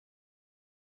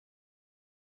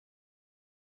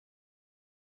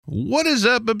What is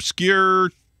up, obscure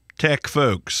tech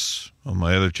folks? On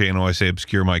my other channel, I say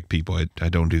obscure mic people. I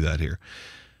don't do that here.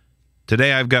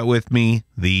 Today, I've got with me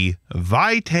the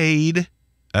Vitade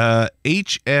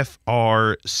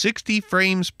HFR 60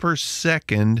 frames per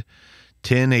second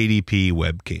 1080p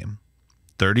webcam.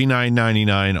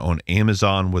 $39.99 on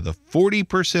Amazon with a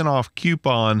 40% off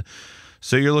coupon.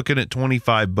 So you're looking at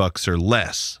 $25 or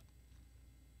less.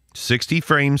 60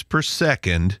 frames per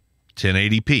second,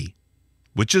 1080p.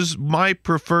 Which is my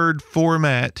preferred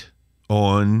format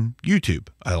on YouTube.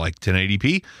 I like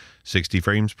 1080p, 60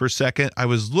 frames per second. I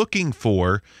was looking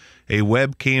for a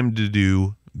webcam to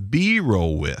do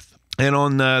B-roll with. And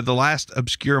on the last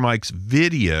Obscure Mics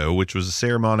video, which was a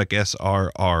Saramonic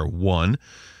SRR1,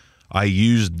 I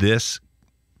used this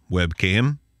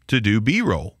webcam to do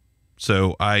B-roll.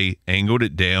 So I angled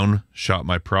it down, shot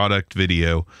my product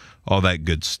video, all that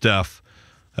good stuff.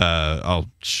 I'll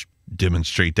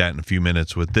demonstrate that in a few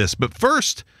minutes with this. But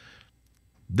first,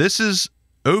 this is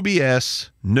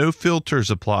OBS, no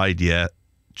filters applied yet,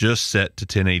 just set to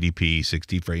 1080p,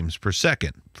 60 frames per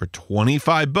second. For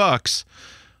 $25,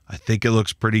 I think it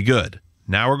looks pretty good.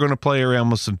 Now we're going to play around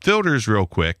with some filters real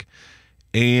quick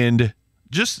and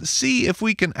just see if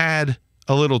we can add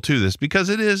a little to this, because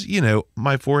it is, you know,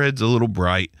 my forehead's a little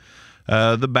bright.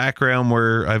 The background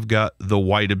where I've got the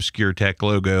white Obscure Tech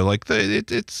logo, like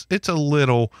it's a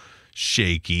little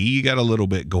shaky. You got a little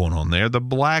bit going on there. The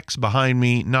black's behind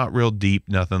me, not real deep,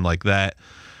 nothing like that.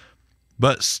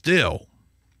 But still,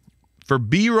 for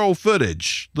B-roll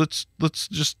footage, let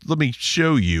me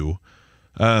show you.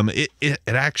 It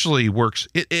actually works.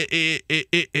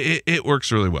 It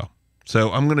works really well.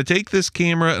 So I'm going to take this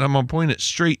camera and I'm going to point it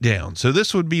straight down. So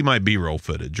this would be my B-roll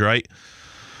footage, right?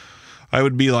 I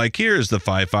would be like, here's the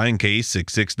Fifine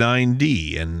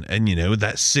K669D, and you know,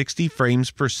 that 60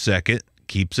 frames per second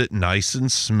keeps it nice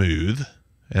and smooth,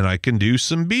 and I can do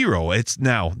some B-roll. It's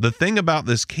now, the thing about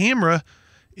this camera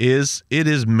is it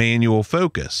is manual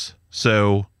focus.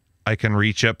 So I can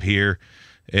reach up here,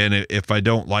 and if I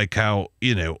don't like how,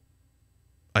 you know,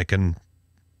 I can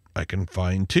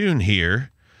fine tune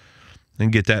here and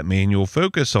get that manual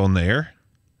focus on there.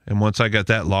 And once I got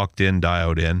that locked in,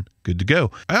 dialed in, good to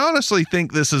go. I honestly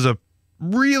think this is a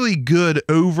really good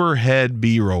overhead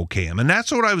B-roll cam. And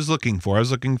that's what I was looking for. I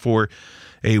was looking for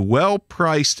a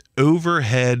well-priced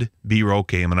overhead B-roll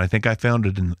cam. And I think I found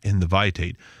it in the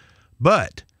Vitade.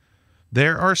 But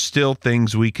there are still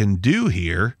things we can do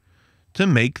here to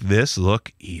make this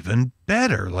look even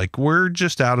better. Like, we're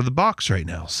just out of the box right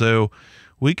now. So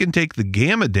we can take the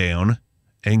gamma down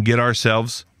and get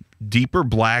ourselves deeper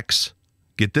blacks,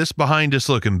 get this behind us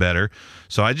looking better.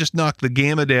 So I just knocked the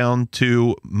gamma down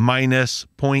to minus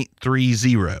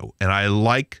 0.30, and I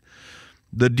like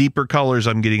the deeper colors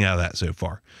I'm getting out of that so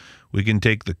far. We can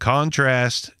take the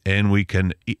contrast and we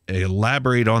can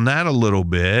elaborate on that a little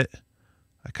bit.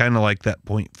 I kind of like that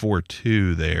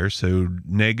 0.42 there. So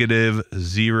negative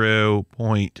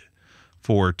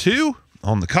 0.42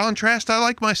 on the contrast. I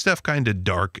like my stuff kind of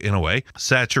dark in a way.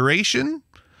 Saturation,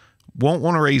 won't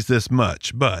want to raise this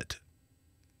much, but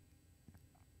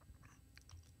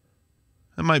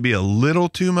that might be a little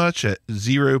too much at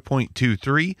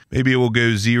 0.23. Maybe it will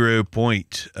go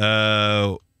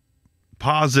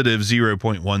positive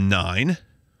 0.19,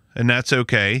 and that's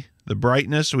okay. The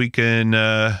brightness, we can,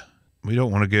 we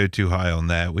don't want to go too high on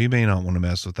that. We may not want to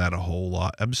mess with that a whole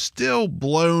lot. I'm still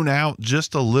blown out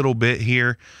just a little bit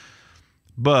here,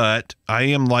 but I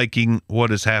am liking what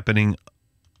is happening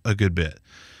a good bit.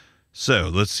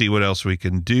 So let's see what else we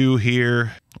can do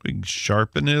here. We can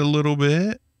sharpen it a little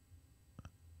bit.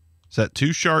 Is that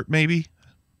too sharp maybe?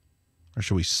 Or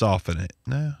should we soften it?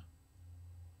 No.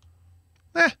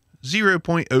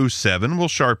 0.07. We'll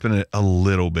sharpen it a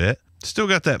little bit. Still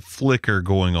got that flicker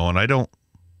going on. I don't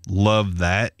love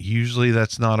that. Usually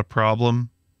that's not a problem,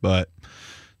 but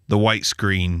the white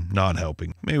screen not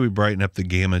helping. Maybe brighten up the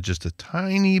gamma just a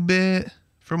tiny bit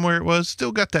from where it was.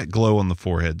 Still got that glow on the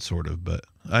forehead sort of, but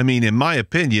I mean, in my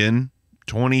opinion,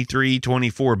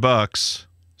 $24,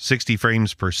 60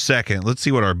 frames per second. Let's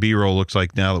see what our B-roll looks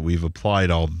like now that we've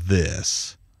applied all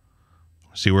this.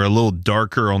 See, we're a little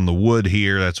darker on the wood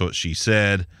here. That's what she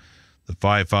said. The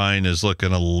Fifine is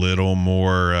looking a little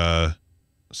more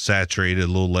saturated, a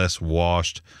little less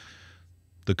washed.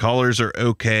 The colors are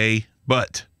okay,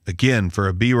 but again, for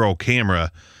a B-roll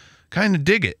camera, kind of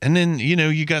dig it. And then, you know,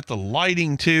 you got the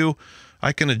lighting too.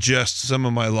 I can adjust some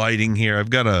of my lighting here. I've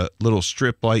got a little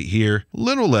strip light here, a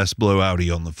little less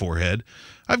blowouty on the forehead.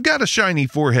 I've got a shiny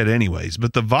forehead anyways,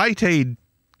 but the Vitade,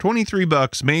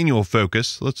 $23 manual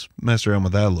focus. Let's mess around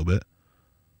with that a little bit.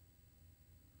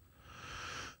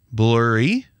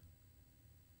 Blurry.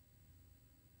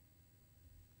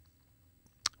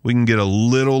 We can get a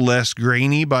little less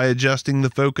grainy by adjusting the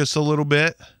focus a little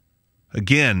bit.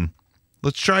 Again,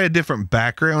 let's try a different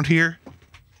background here,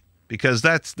 because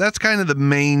that's kind of the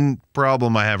main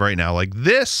problem I have right now. Like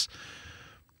this,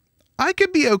 I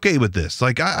could be okay with this.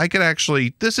 Like I could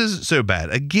actually, this isn't so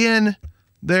bad. Again,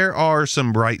 there are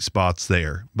some bright spots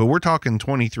there, but we're talking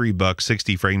 $23,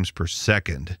 60 frames per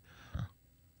second.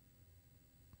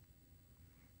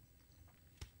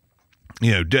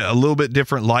 You know, a little bit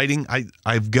different lighting.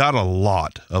 I've got a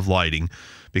lot of lighting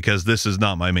because this is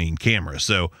not my main camera.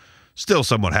 So still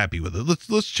somewhat happy with it.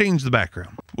 Let's change the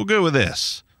background. We'll go with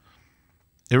this.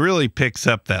 It really picks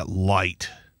up that light.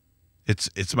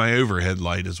 It's my overhead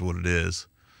light is what it is.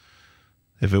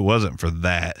 If it wasn't for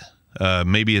that,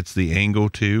 maybe it's the angle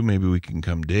too. Maybe we can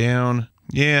come down.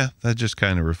 Yeah, that just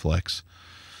kind of reflects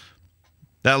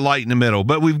that light in the middle.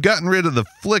 But we've gotten rid of the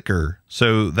flicker,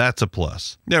 so that's a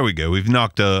plus. There we go. We've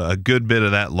knocked a good bit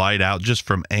of that light out just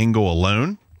from angle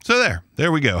alone. So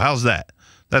there we go. How's that?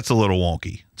 That's a little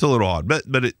wonky. It's a little odd,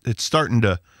 but it's starting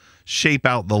to shape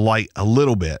out the light a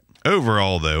little bit.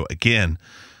 Overall, though, again,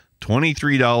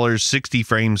 $23, 60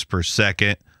 frames per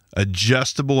second,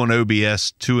 adjustable in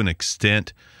OBS to an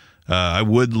extent. I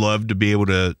would love to be able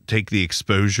to take the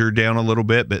exposure down a little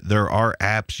bit, but there are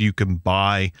apps you can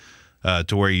buy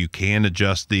to where you can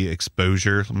adjust the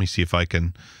exposure. Let me see if I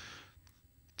can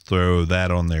throw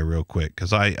that on there real quick,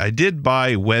 because I did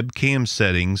buy webcam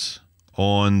settings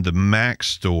on the Mac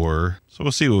store. So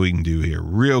we'll see what we can do here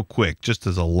real quick, just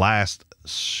as a last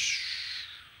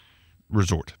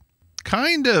resort.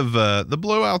 Kind of, the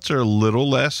blowouts are a little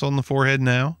less on the forehead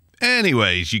now.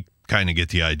 Anyways, you kind of get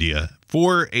the idea.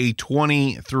 For a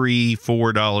 $23,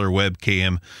 $4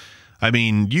 webcam, I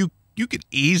mean, you could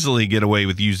easily get away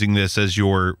with using this as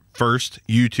your first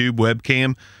YouTube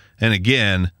webcam. And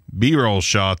again, B-roll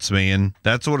shots, man,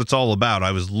 that's what it's all about.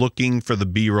 I was looking for the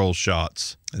B-roll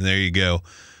shots, and there you go.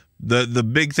 The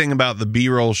big thing about the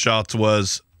B-roll shots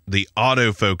was the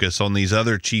autofocus on these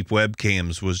other cheap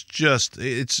webcams was just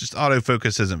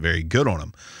autofocus isn't very good on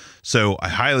them. So I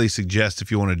highly suggest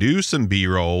if you want to do some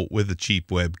B-roll with a cheap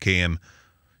webcam,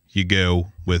 you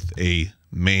go with a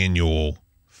manual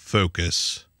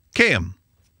focus cam.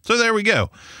 So there we go.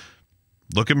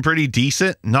 Looking pretty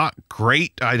decent. Not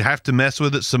great. I'd have to mess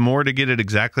with it some more to get it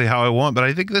exactly how I want, but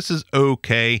I think this is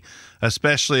okay,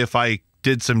 especially if I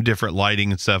did some different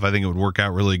lighting and stuff. I think it would work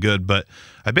out really good. But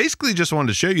I basically just wanted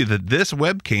to show you that this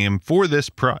webcam for this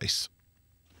price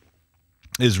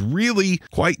is really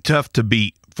quite tough to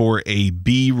beat for a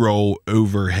B-roll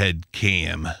overhead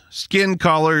cam. Skin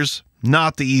colors,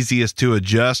 not the easiest to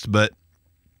adjust, but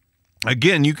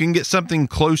again, you can get something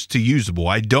close to usable.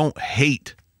 I don't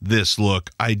hate this look.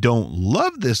 I don't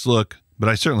love this look, but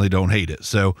I certainly don't hate it.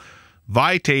 So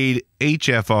Vitade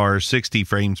HFR 60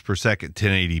 frames per second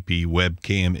 1080p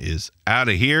webcam is out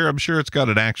of here. I'm sure it's got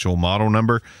an actual model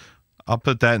number. I'll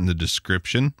put that in the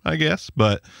description, I guess.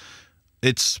 But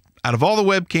it's, out of all the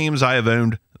webcams I have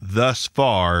owned thus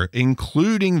far,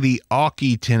 including the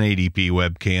Aukey 1080p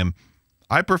webcam,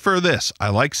 I prefer this. I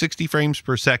like 60 frames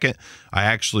per second. I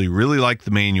actually really like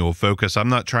the manual focus. I'm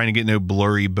not trying to get no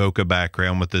blurry bokeh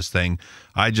background with this thing.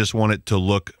 I just want it to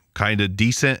look kind of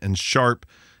decent and sharp,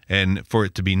 and for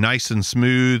it to be nice and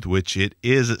smooth, which it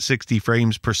is at 60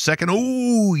 frames per second.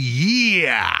 Oh,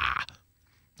 yeah.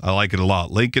 I like it a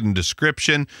lot. Link in the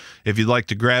description if you'd like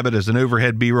to grab it as an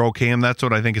overhead B-roll cam. That's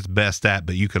what I think it's best at,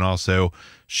 but you can also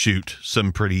shoot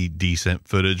some pretty decent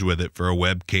footage with it for a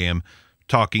webcam,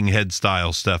 talking head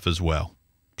style stuff as well.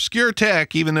 Obscure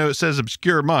tech, even though it says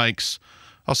obscure mics.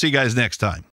 I'll see you guys next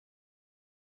time.